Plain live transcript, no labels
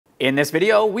In this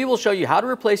video, we will show you how to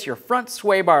replace your front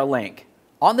sway bar link.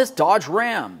 On this Dodge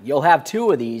Ram, you'll have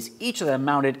two of these, each of them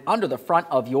mounted under the front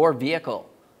of your vehicle.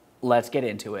 Let's get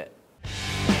into it.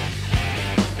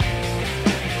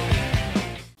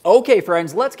 Okay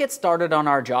friends, let's get started on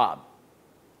our job.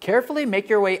 Carefully make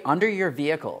your way under your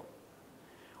vehicle.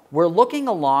 We're looking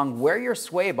along where your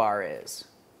sway bar is.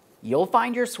 You'll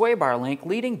find your sway bar link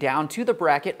leading down to the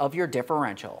bracket of your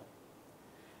differential.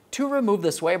 To remove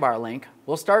the sway bar link,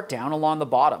 we'll start down along the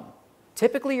bottom.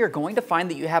 Typically, you're going to find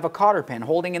that you have a cotter pin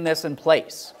holding this in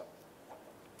place.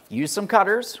 Use some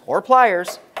cutters or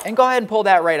pliers and go ahead and pull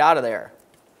that right out of there.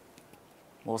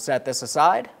 We'll set this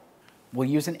aside. We'll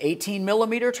use an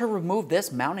 18mm to remove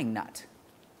this mounting nut.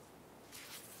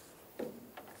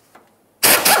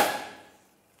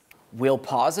 We'll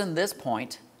pause in this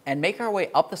point and make our way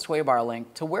up the sway bar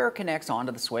link to where it connects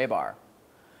onto the sway bar.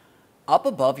 Up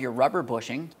above your rubber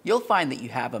bushing, you'll find that you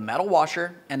have a metal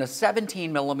washer and a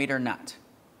 17mm nut.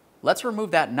 Let's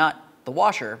remove that nut, the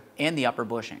washer, and the upper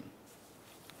bushing.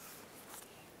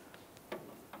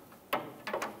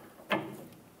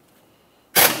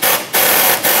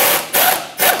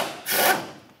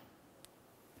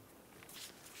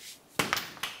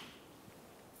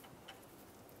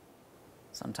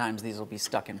 Sometimes these will be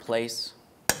stuck in place.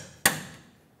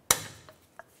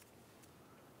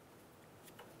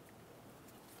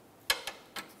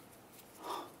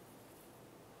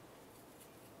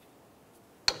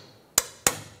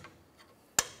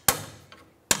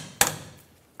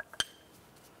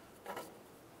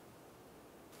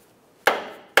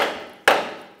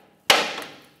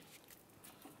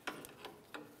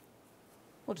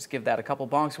 We'll just give that a couple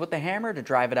bonks with the hammer to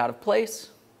drive it out of place,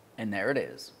 and there it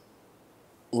is.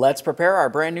 Let's prepare our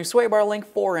brand new sway bar link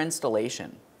for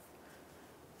installation.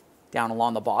 Down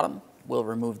along the bottom, we'll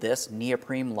remove this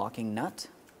neoprene locking nut.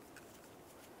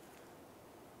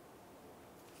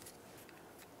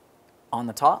 On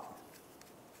the top,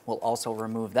 we'll also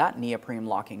remove that neoprene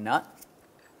locking nut,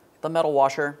 the metal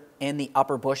washer, and the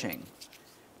upper bushing,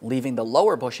 leaving the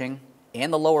lower bushing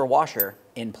and the lower washer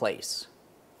in place.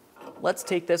 Let's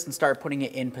take this and start putting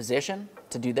it in position.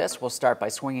 To do this, we'll start by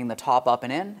swinging the top up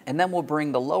and in, and then we'll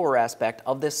bring the lower aspect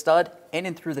of this stud in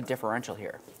and through the differential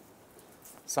here.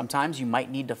 Sometimes you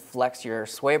might need to flex your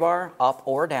sway bar up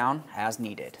or down as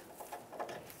needed.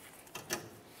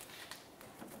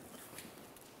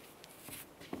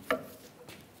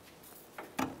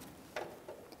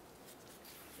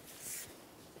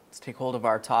 Let's take hold of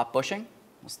our top bushing.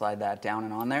 We'll slide that down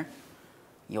and on there.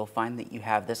 You'll find that you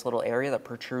have this little area that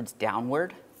protrudes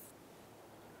downward.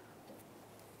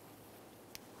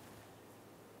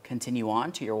 Continue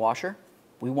on to your washer.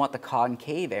 We want the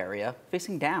concave area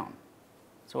facing down,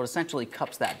 so it essentially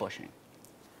cups that bushing.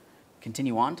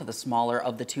 Continue on to the smaller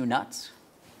of the two nuts.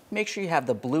 Make sure you have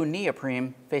the blue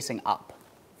neoprene facing up.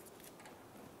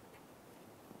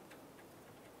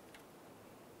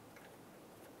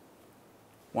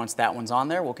 Once that one's on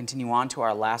there, we'll continue on to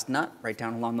our last nut, right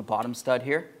down along the bottom stud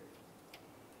here.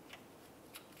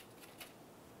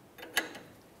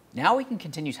 Now we can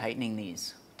continue tightening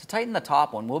these. To tighten the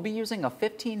top one, we'll be using a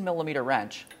 15mm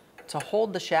wrench to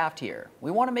hold the shaft here.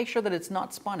 We want to make sure that it's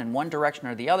not spun in one direction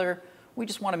or the other. We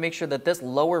just want to make sure that this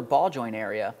lower ball joint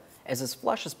area is as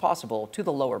flush as possible to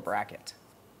the lower bracket.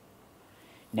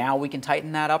 Now we can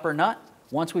tighten that upper nut.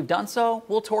 Once we've done so,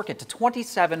 we'll torque it to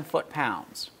 27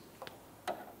 foot-pounds.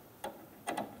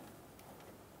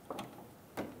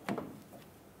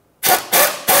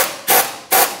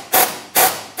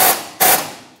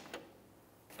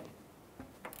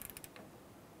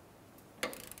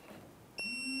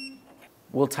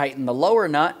 We'll tighten the lower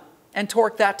nut and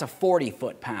torque that to 40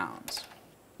 foot-pounds.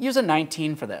 Use a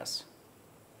 19 for this.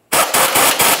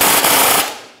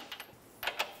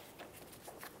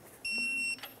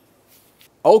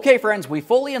 Okay friends, we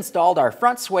fully installed our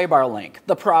front sway bar link.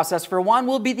 The process for one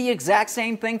will be the exact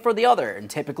same thing for the other, and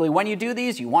typically when you do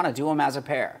these, you want to do them as a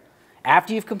pair.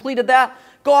 After you've completed that,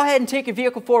 go ahead and take your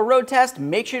vehicle for a road test.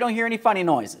 Make sure you don't hear any funny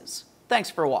noises.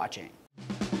 Thanks for watching.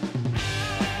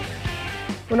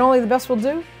 When only the best will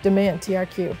do, demand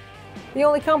TRQ. The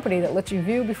only company that lets you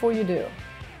view before you do.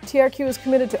 TRQ is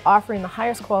committed to offering the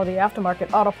highest quality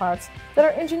aftermarket auto parts that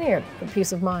are engineered for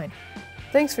peace of mind.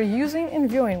 Thanks for using and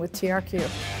viewing with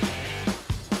TRQ.